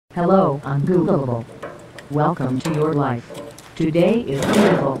Hello, Ungoogleable. Welcome to your life. Today is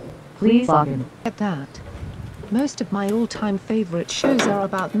beautiful. Please log in. At that. Most of my all-time favorite shows are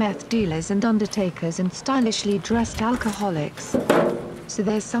about meth dealers and undertakers and stylishly dressed alcoholics. So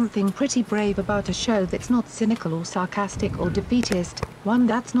there's something pretty brave about a show that's not cynical or sarcastic or defeatist, one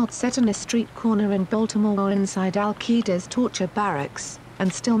that's not set in a street corner in Baltimore or inside Al-Qaeda's torture barracks,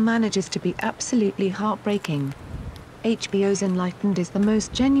 and still manages to be absolutely heartbreaking. HBO's Enlightened is the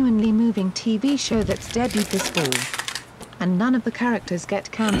most genuinely moving TV show that's debuted this fall. And none of the characters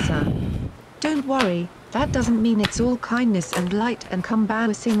get cancer. Don't worry, that doesn't mean it's all kindness and light and come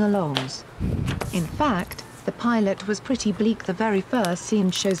sing-alongs. In fact, the pilot was pretty bleak. The very first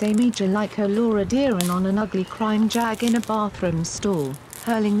scene shows Amy Jellicoe Laura Deeren on an ugly crime jag in a bathroom stall,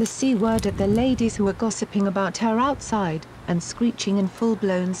 hurling the C-word at the ladies who were gossiping about her outside, and screeching in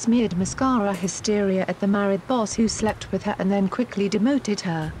full-blown smeared mascara hysteria at the married boss who slept with her and then quickly demoted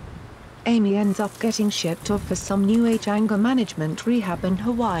her. Amy ends up getting shipped off for some new age anger management rehab in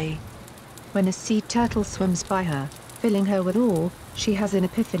Hawaii. When a sea turtle swims by her, filling her with awe, she has an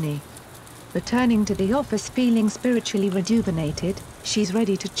epiphany. Returning to the office feeling spiritually rejuvenated, she's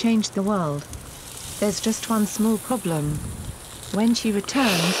ready to change the world. There's just one small problem. When she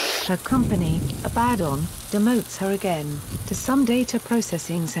returns, her company, Abaddon, demotes her again, to some data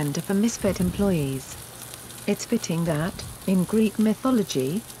processing center for misfit employees. It's fitting that, in Greek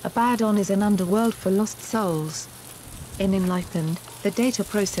mythology, Abaddon is an underworld for lost souls. In Enlightened, the data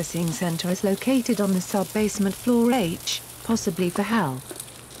processing center is located on the sub-basement floor H, possibly for hell.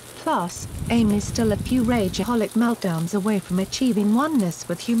 Plus, Amy's still a few rageaholic meltdowns away from achieving oneness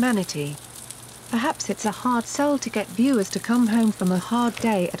with humanity. Perhaps it's a hard sell to get viewers to come home from a hard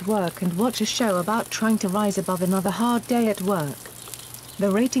day at work and watch a show about trying to rise above another hard day at work.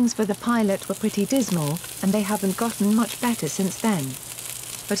 The ratings for the pilot were pretty dismal, and they haven't gotten much better since then.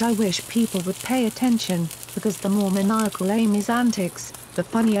 But I wish people would pay attention, because the more maniacal Amy's antics, the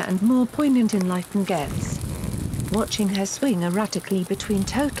funnier and more poignant Enlightened gets. Watching her swing erratically between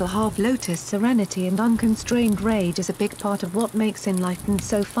total half-lotus serenity and unconstrained rage is a big part of what makes Enlightened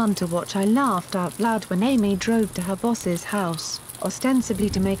so fun to watch. I laughed out loud when Amy drove to her boss's house, ostensibly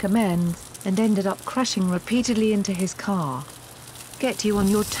to make amends, and ended up crashing repeatedly into his car. Get you on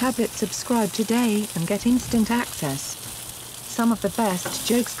your tablet, subscribe today and get instant access. Some of the best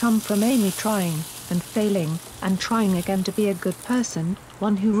jokes come from Amy trying, and failing, and trying again to be a good person,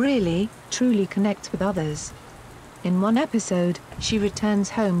 one who really, truly connects with others. In one episode, she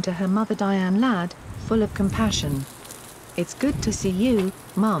returns home to her mother Diane Ladd, full of compassion. "It's good to see you,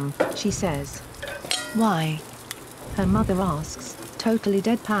 Mum," she says. "Why?" her mother asks, totally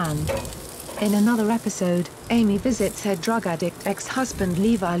deadpan. In another episode, Amy visits her drug addict ex-husband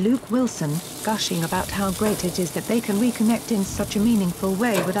Levi Luke Wilson, gushing about how great it is that they can reconnect in such a meaningful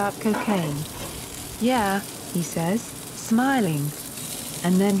way without cocaine. "Yeah," he says, smiling.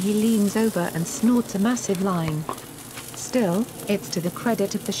 And then he leans over and snorts a massive line. Still, it's to the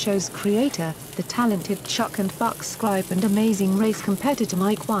credit of the show's creator, the talented Chuck and Buck scribe and Amazing Race competitor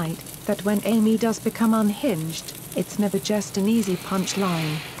Mike White, that when Amy does become unhinged, it's never just an easy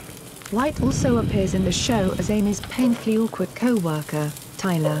punchline. White also appears in the show as Amy's painfully awkward co-worker,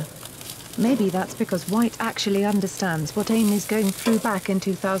 Tyler. Maybe that's because White actually understands what Amy's going through. Back in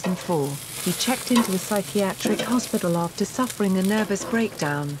 2004, he checked into a psychiatric hospital after suffering a nervous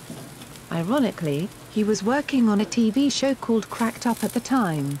breakdown. Ironically, he was working on a TV show called Cracked Up at the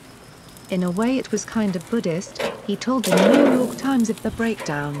time. In a way it was kind of Buddhist. He told the New York Times of the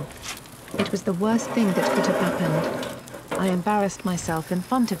breakdown. "It was the worst thing that could have happened. I embarrassed myself in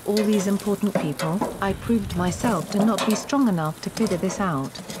front of all these important people. I proved myself to not be strong enough to figure this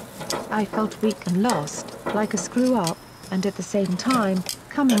out. I felt weak and lost, like a screw-up, and at the same time,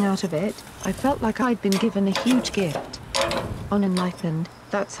 coming out of it, I felt like I'd been given a huge gift." On Enlightened,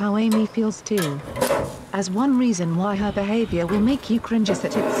 that's how Amy feels too. As one reason why her behavior will make you cringe is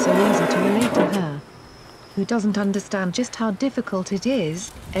that it's so easy to relate to her. Who doesn't understand just how difficult it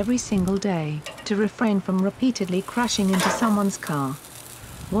is, every single day, to refrain from repeatedly crashing into someone's car?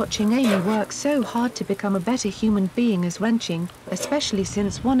 Watching Amy work so hard to become a better human being is wrenching, especially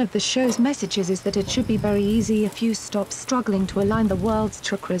since one of the show's messages is that it should be very easy if you stop struggling to align the world's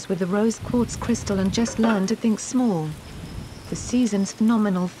chakras with the rose quartz crystal and just learn to think small. The season's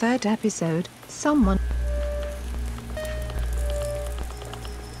phenomenal third episode, Someone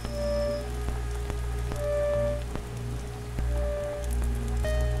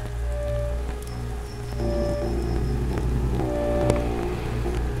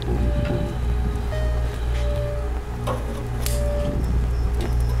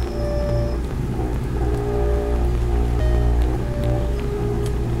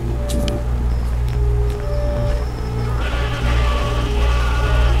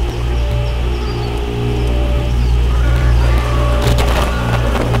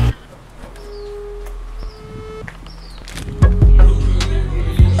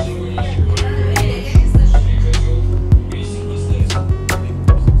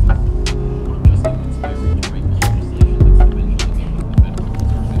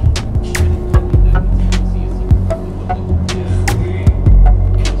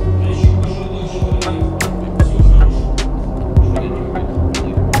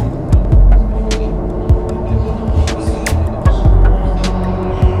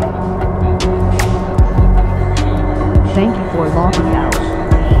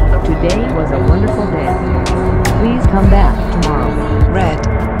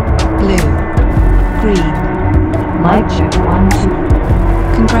 3. Mic check 1 2.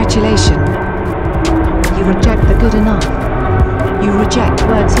 Congratulations. You reject the good enough. You reject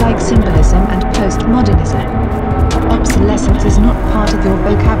words like symbolism and postmodernism. Obsolescence is not part of your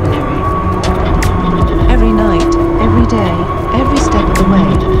vocabulary. Every night, every day, every step of the way.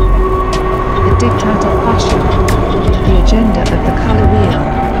 The diktat of fashion.